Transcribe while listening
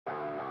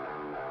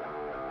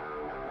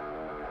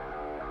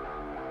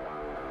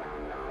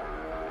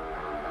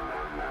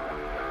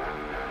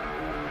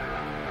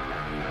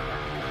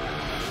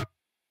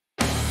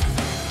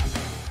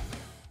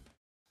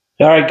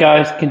Alright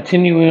guys,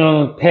 continuing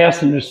on the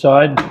passenger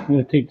side, I'm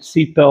going to take the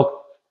seatbelt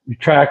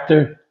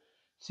retractor,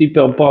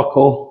 seatbelt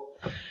buckle,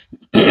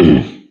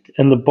 and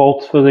the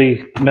bolts for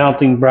the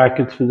mounting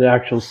brackets for the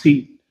actual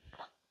seat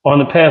on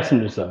the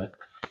passenger side.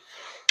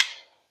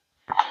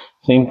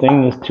 Same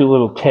thing, there's two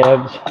little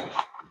tabs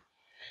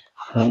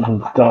on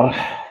the dot.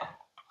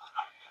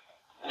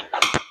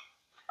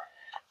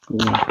 I'm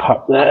going to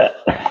pop that.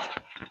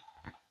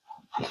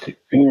 Stick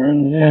your finger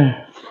in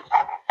there.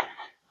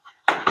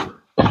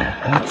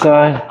 That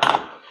side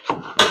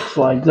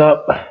slides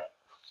up.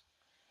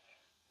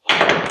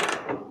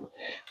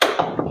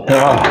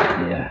 Oh,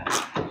 yeah.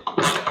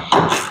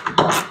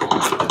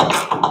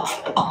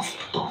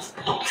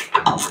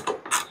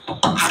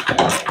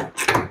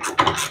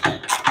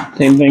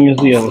 Same thing as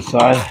the other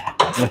side.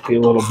 Might be a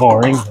little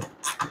boring.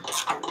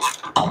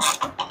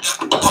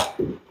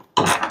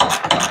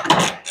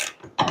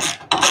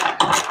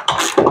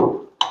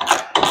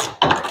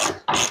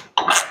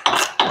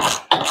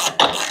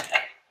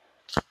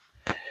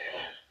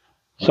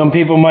 Some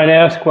people might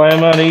ask why I'm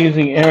not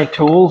using air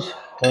tools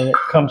when it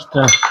comes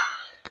to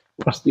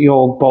rusty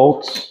old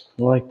bolts.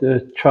 I like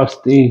the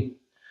trusty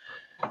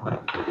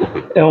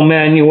El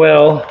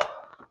Manuel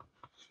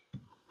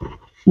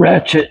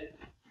ratchet.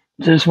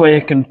 This way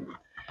I can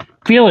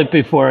feel it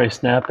before I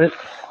snap it.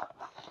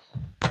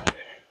 I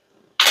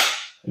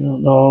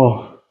don't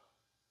know.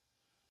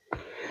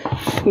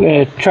 I'm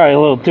going to try a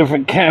little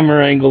different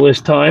camera angle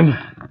this time.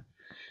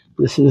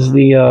 This is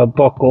the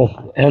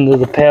buckle end of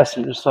the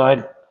passenger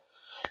side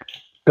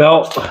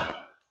belt.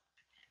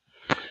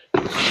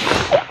 Let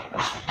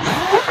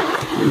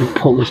me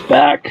pull this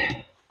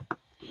back.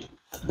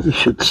 This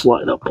should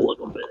slide up a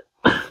little bit.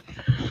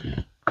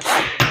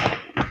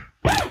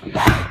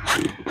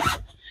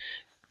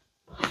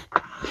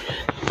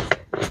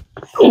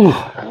 Ooh,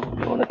 I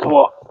don't want to come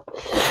up.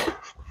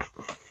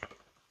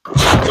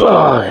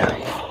 Oh, there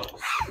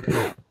we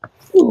go.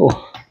 Ooh,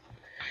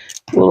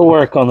 a little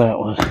work on that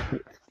one.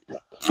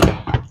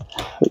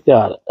 We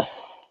got it.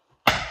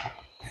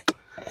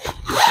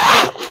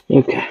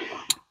 Okay.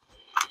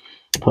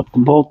 Put the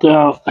bolt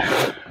out.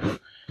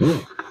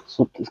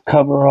 Slip this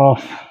cover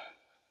off.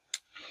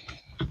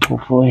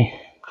 Hopefully.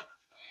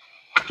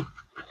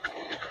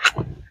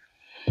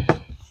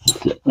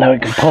 That's it. Now we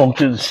can pull them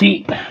through the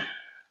seat.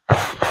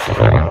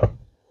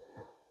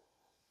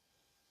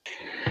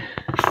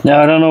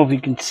 Now I don't know if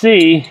you can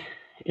see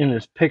in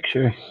this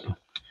picture,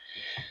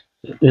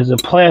 there's a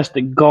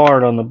plastic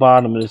guard on the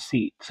bottom of the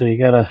seat. So you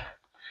gotta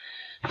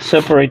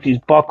separate these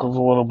buckles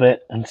a little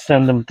bit and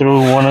send them through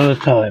one at a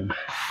time.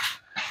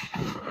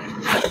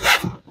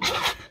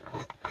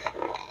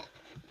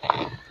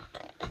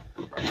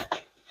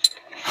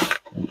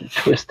 And they're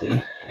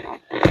twisted.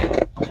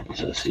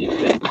 So see if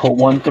we can pull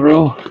one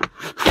through,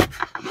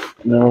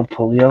 and then we'll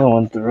pull the other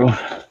one through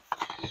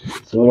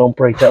so we don't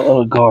break that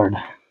little guard.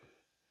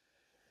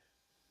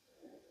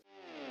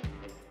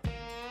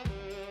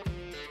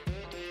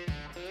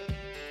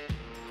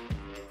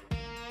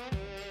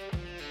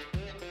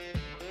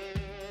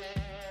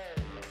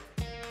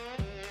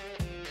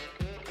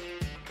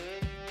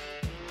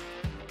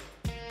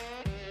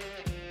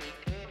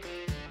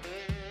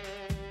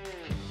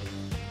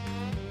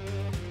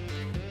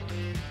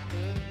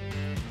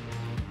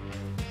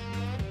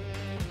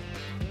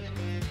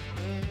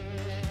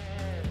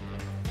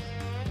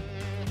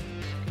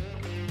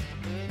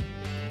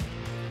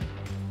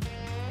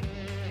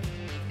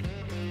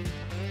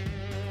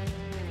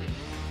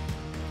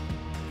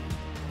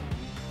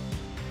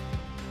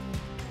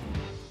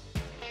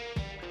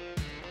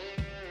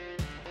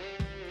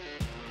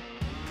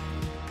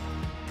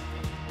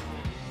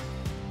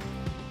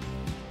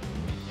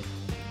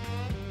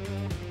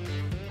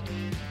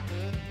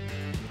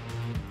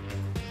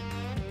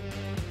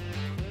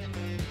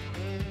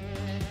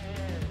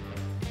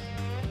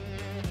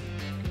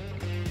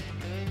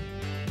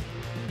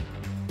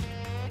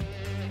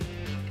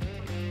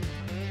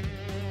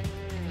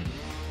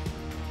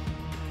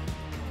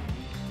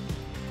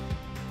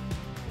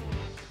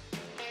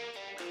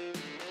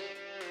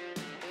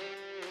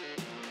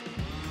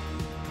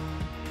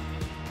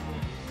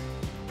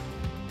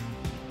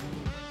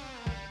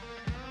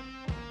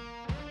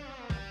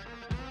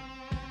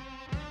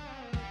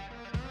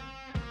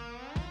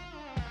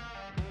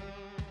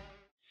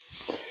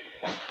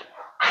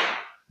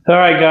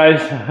 Alright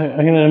guys,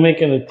 I'm going to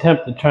make an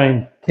attempt to try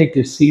and take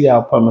this seat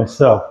out by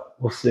myself.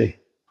 We'll see.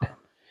 If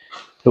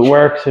it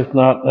works, if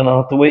not, then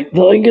I'll have to wait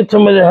until I get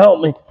somebody to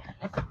help me.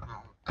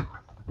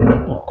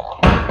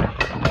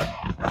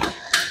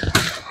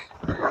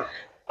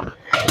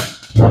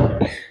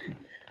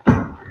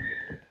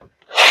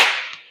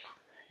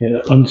 Get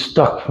it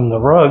unstuck from the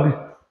rug.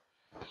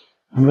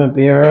 I might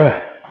be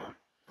alright.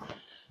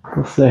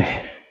 We'll see.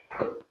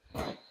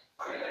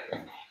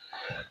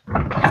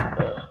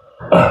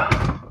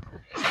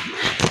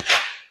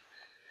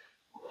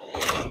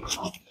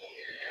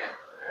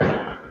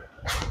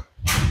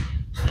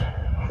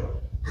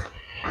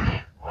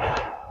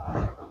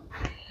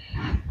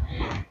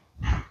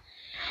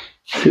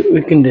 See what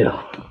we can do.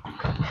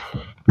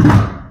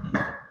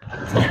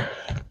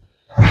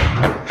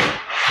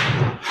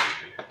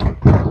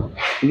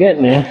 We're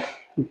getting there.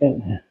 We're getting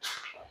there.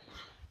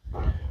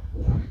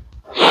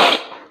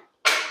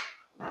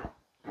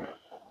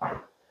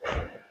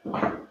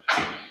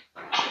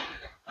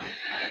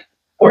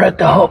 We're at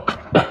the hook.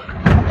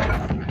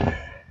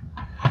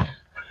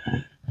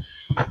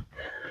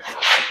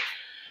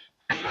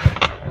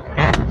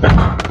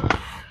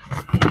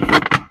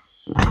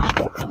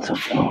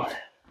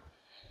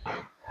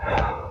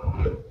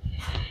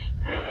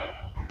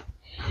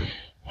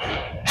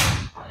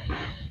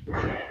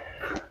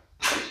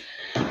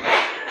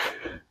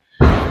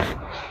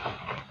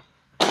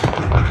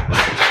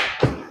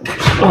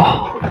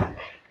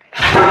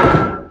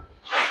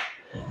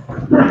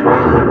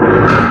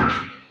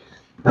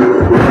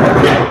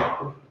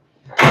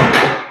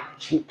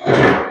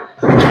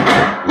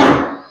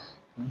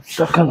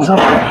 Stuck on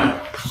something.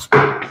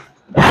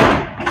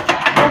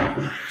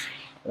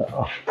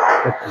 Uh-oh.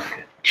 That's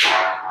good.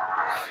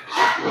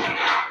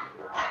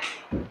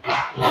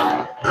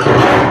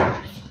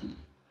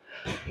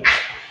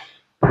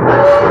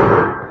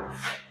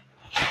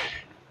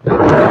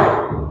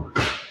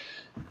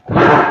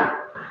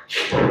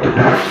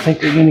 I think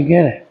they're gonna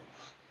get it.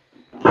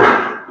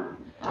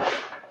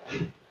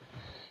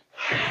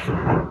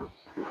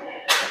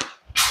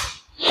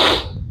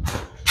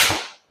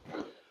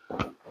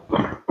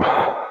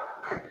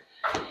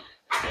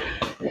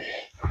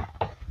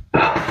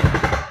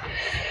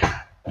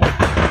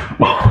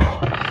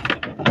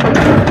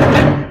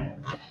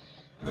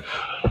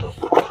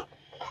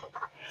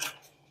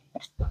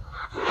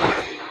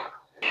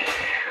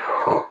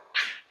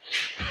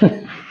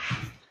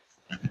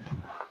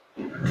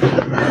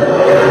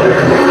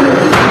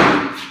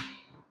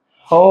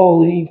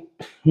 Holy.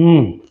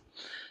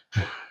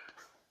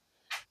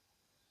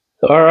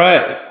 All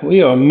right,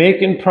 we are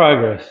making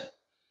progress.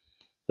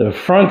 The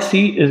front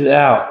seat is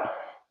out.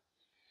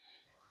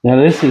 Now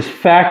this is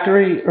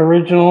factory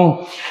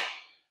original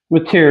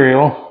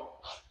material.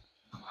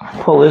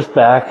 Pull this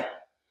back.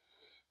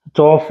 It's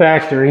all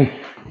factory.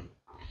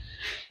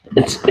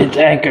 It's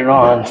anchored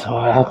on, so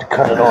I have to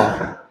cut it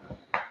off.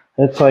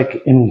 That's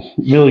like in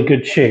really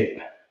good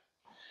shape.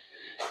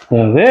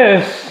 Now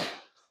this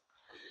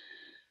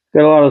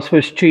got a lot of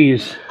Swiss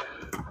cheese.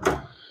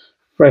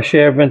 Fresh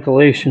air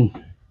ventilation.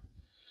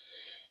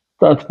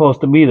 It's not supposed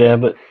to be there,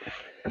 but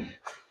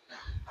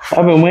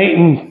I've been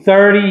waiting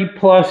 30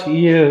 plus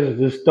years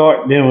to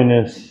start doing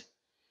this.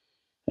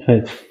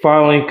 And it's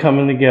finally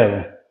coming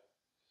together.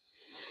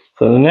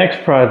 So the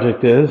next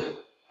project is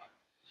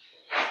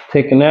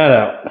taking that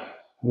out,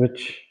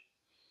 which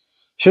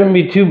shouldn't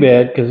be too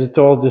bad because it's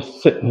all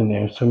just sitting in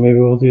there. So maybe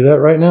we'll do that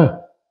right now.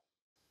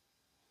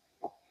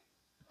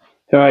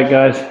 All right,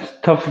 guys, it's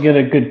tough to get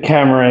a good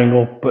camera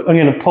angle, but I'm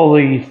going to pull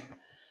the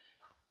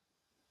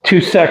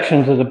two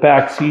sections of the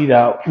back seat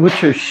out, which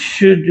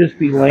should just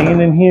be laying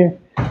in here.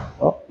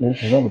 Oh,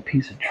 there's another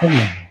piece of trim in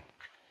here.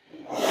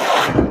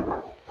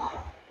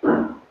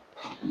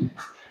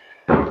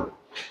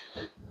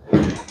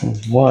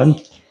 There's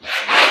one.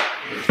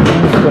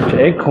 There's a bunch of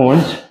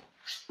acorns.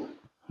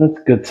 That's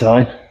a good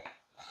sign.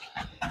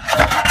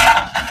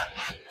 I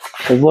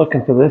was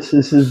looking for this.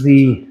 This is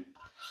the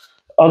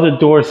other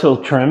door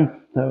sill trim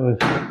that was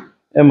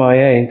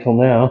MIA until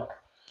now.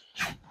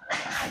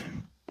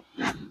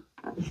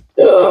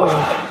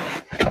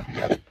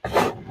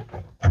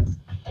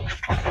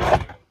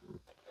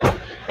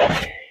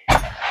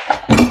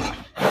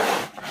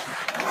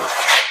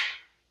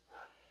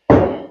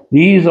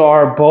 These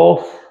are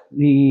both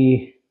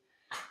the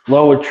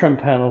lower trim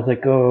panels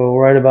that go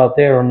right about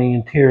there on the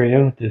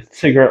interior, the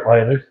cigarette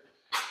lighters,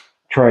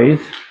 trays.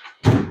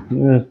 I'm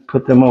going to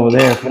put them over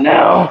there for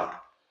now.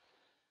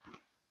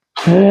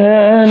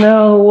 And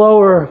now the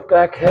lower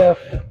back half.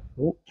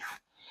 Oh,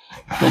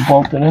 still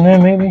bolted in there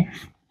maybe?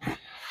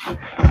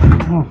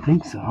 I don't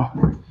think so.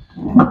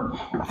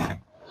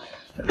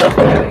 Oh,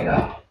 there we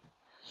go.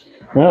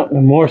 Well,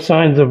 and more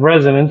signs of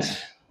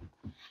resonance.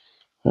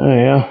 There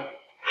you go.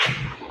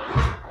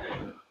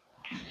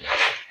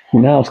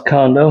 Now it's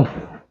condo.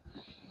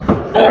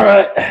 All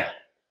right.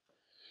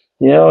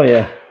 Yeah, oh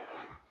yeah.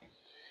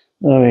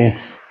 I mean,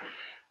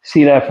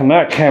 see that from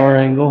that camera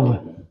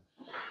angle.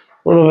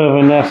 But a little bit of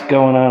a nest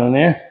going on in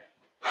there.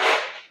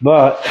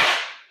 But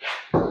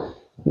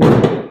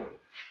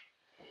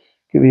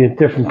give you a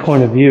different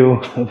point of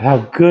view of how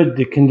good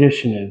the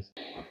condition is.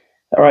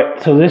 All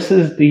right, so this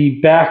is the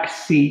back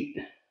seat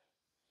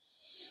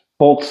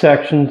bolt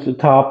sections, the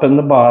top and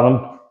the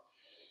bottom.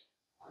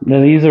 Now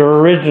these are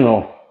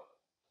original.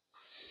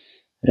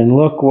 And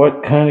look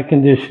what kind of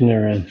condition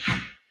they're in.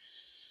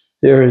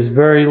 There is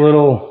very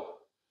little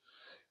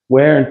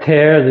wear and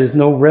tear. There's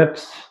no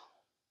rips.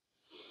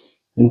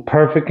 In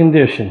perfect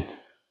condition.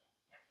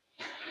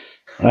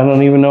 I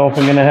don't even know if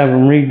I'm going to have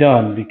them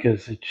redone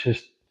because it's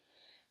just,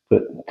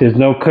 but there's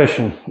no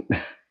cushion.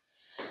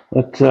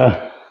 Let's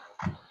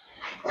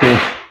see.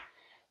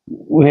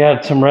 We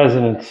had some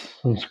residents,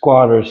 some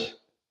squatters.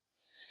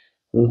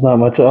 There's not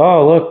much.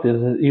 Oh, look,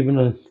 there's even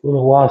a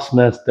little wasp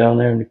nest down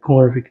there in the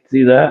corner, if you can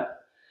see that.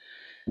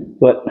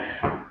 But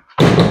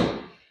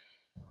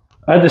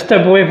I I had to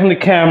step away from the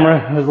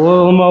camera. It was a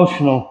little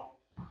emotional.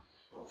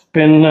 It's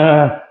been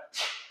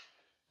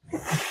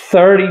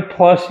 30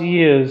 plus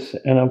years,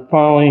 and I'm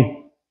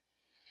finally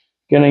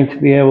getting to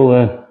be able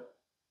to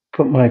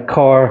put my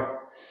car,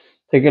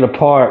 take it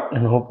apart,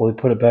 and hopefully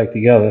put it back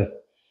together.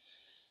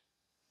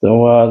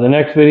 So the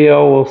next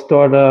video, we'll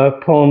start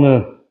pulling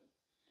the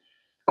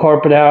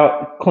carpet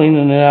out,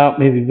 cleaning it out,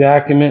 maybe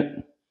vacuum it,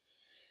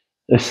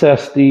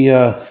 assess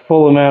the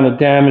full amount of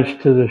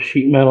damage to the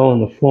sheet metal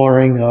and the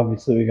flooring.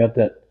 Obviously, we got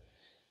that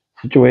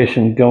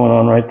situation going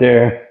on right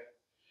there.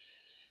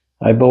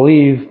 I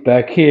believe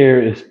back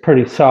here is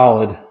pretty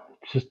solid.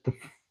 It's just the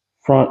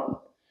front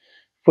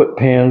foot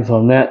pans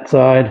on that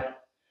side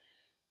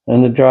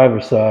and the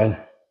driver's side.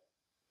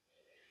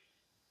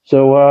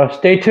 So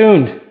stay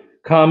tuned.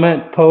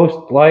 Comment,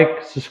 post,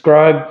 like,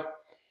 subscribe,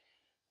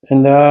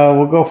 and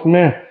we'll go from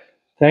there.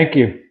 Thank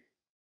you.